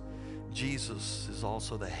 says, Jesus is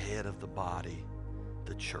also the head of the body,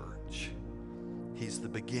 the church. He's the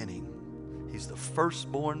beginning. He's the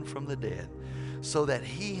firstborn from the dead, so that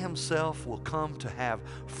he himself will come to have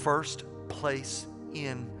first place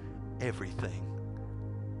in everything.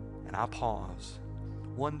 And I pause.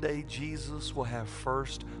 One day Jesus will have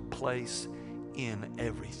first place in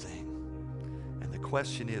everything. And the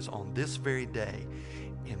question is, on this very day,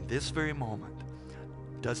 in this very moment,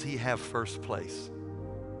 does he have first place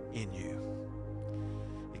in you?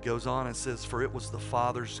 It goes on and says, for it was the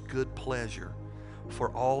Father's good pleasure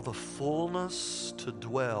for all the fullness to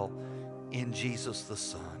dwell in Jesus the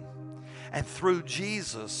Son, and through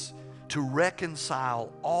Jesus to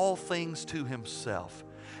reconcile all things to himself,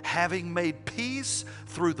 having made peace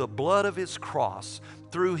through the blood of his cross.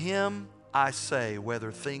 Through him, I say,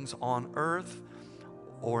 whether things on earth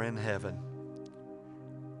or in heaven.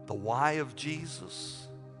 The why of Jesus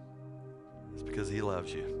is because he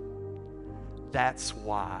loves you. That's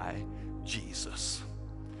why Jesus.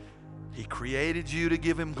 He created you to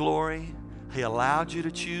give him glory. He allowed you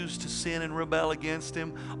to choose to sin and rebel against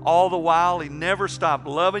him. All the while, he never stopped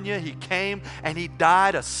loving you. He came and he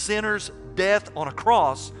died a sinner's death on a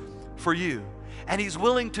cross for you. And he's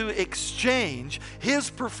willing to exchange his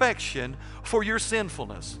perfection for your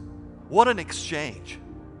sinfulness. What an exchange.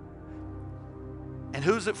 And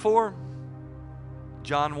who's it for?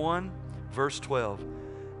 John 1, verse 12.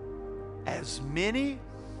 As many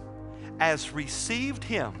as received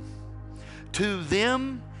him, to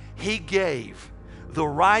them he gave the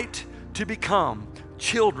right to become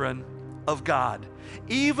children of God,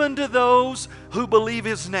 even to those who believe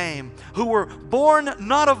his name, who were born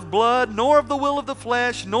not of blood, nor of the will of the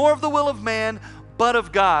flesh, nor of the will of man, but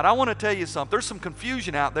of God. I want to tell you something. There's some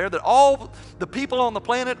confusion out there that all the people on the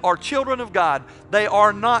planet are children of God. They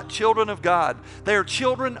are not children of God. They are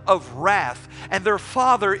children of wrath, and their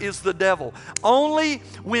father is the devil. Only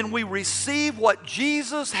when we receive what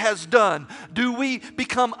Jesus has done do we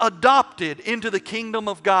become adopted into the kingdom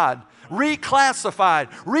of God,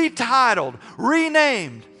 reclassified, retitled,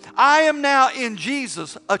 renamed. I am now in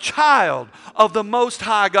Jesus a child of the Most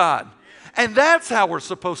High God. And that's how we're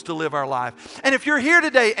supposed to live our life. And if you're here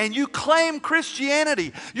today and you claim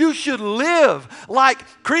Christianity, you should live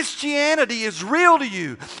like Christianity is real to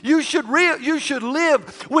you. You should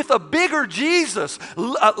live with a bigger Jesus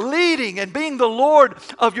leading and being the Lord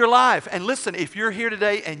of your life. And listen, if you're here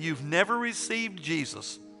today and you've never received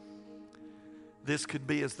Jesus, this could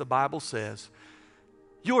be, as the Bible says,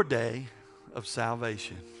 your day of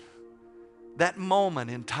salvation. That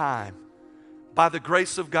moment in time, by the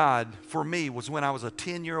grace of God, for me, was when I was a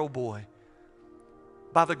 10-year-old boy.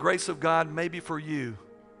 By the grace of God, maybe for you,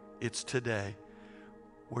 it's today,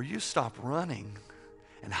 where you stop running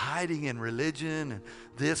and hiding in religion and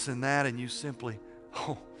this and that, and you simply,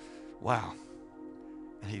 oh, wow.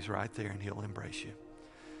 And He's right there, and He'll embrace you.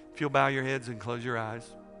 If you'll bow your heads and close your eyes.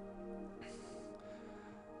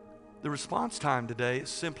 The response time today is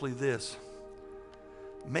simply this.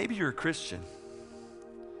 Maybe you're a Christian,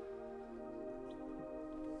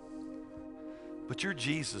 but your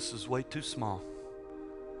Jesus is way too small.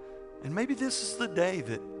 And maybe this is the day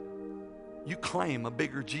that you claim a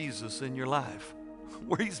bigger Jesus in your life,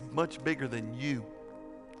 where He's much bigger than you.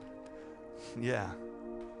 Yeah.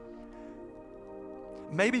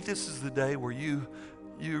 Maybe this is the day where you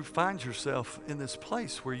find yourself in this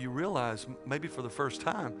place where you realize, maybe for the first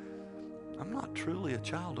time, I'm not truly a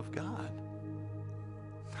child of God.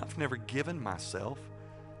 I've never given myself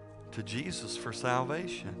to Jesus for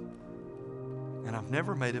salvation. And I've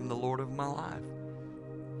never made Him the Lord of my life.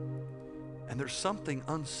 And there's something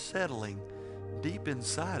unsettling deep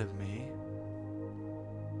inside of me.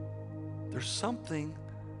 There's something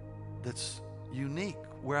that's unique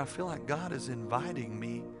where I feel like God is inviting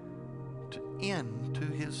me into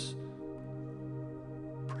His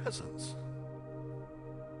presence.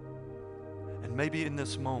 And maybe in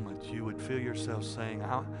this moment you would feel yourself saying,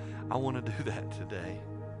 I want to do that today.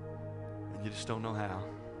 And you just don't know how.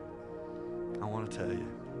 I want to tell you.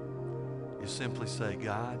 You simply say,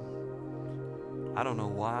 God, I don't know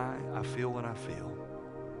why I feel what I feel.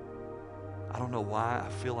 I don't know why I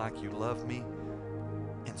feel like you love me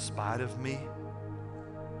in spite of me.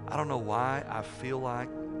 I don't know why I feel like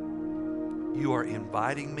you are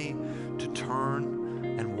inviting me to turn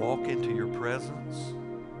and walk into your presence.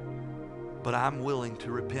 But I'm willing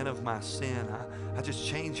to repent of my sin. I just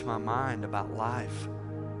changed my mind about life.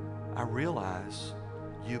 I realize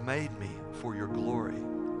you made me for your glory.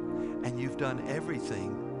 And you've done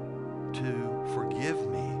everything to forgive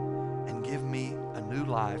me and give me a new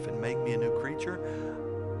life and make me a new creature.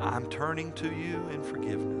 I'm turning to you in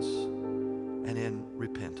forgiveness and in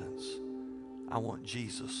repentance. I want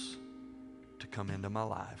Jesus to come into my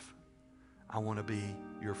life. I want to be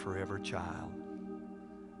your forever child.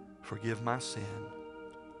 Forgive my sin.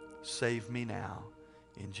 Save me now.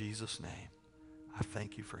 In Jesus' name, I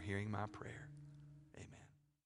thank you for hearing my prayer.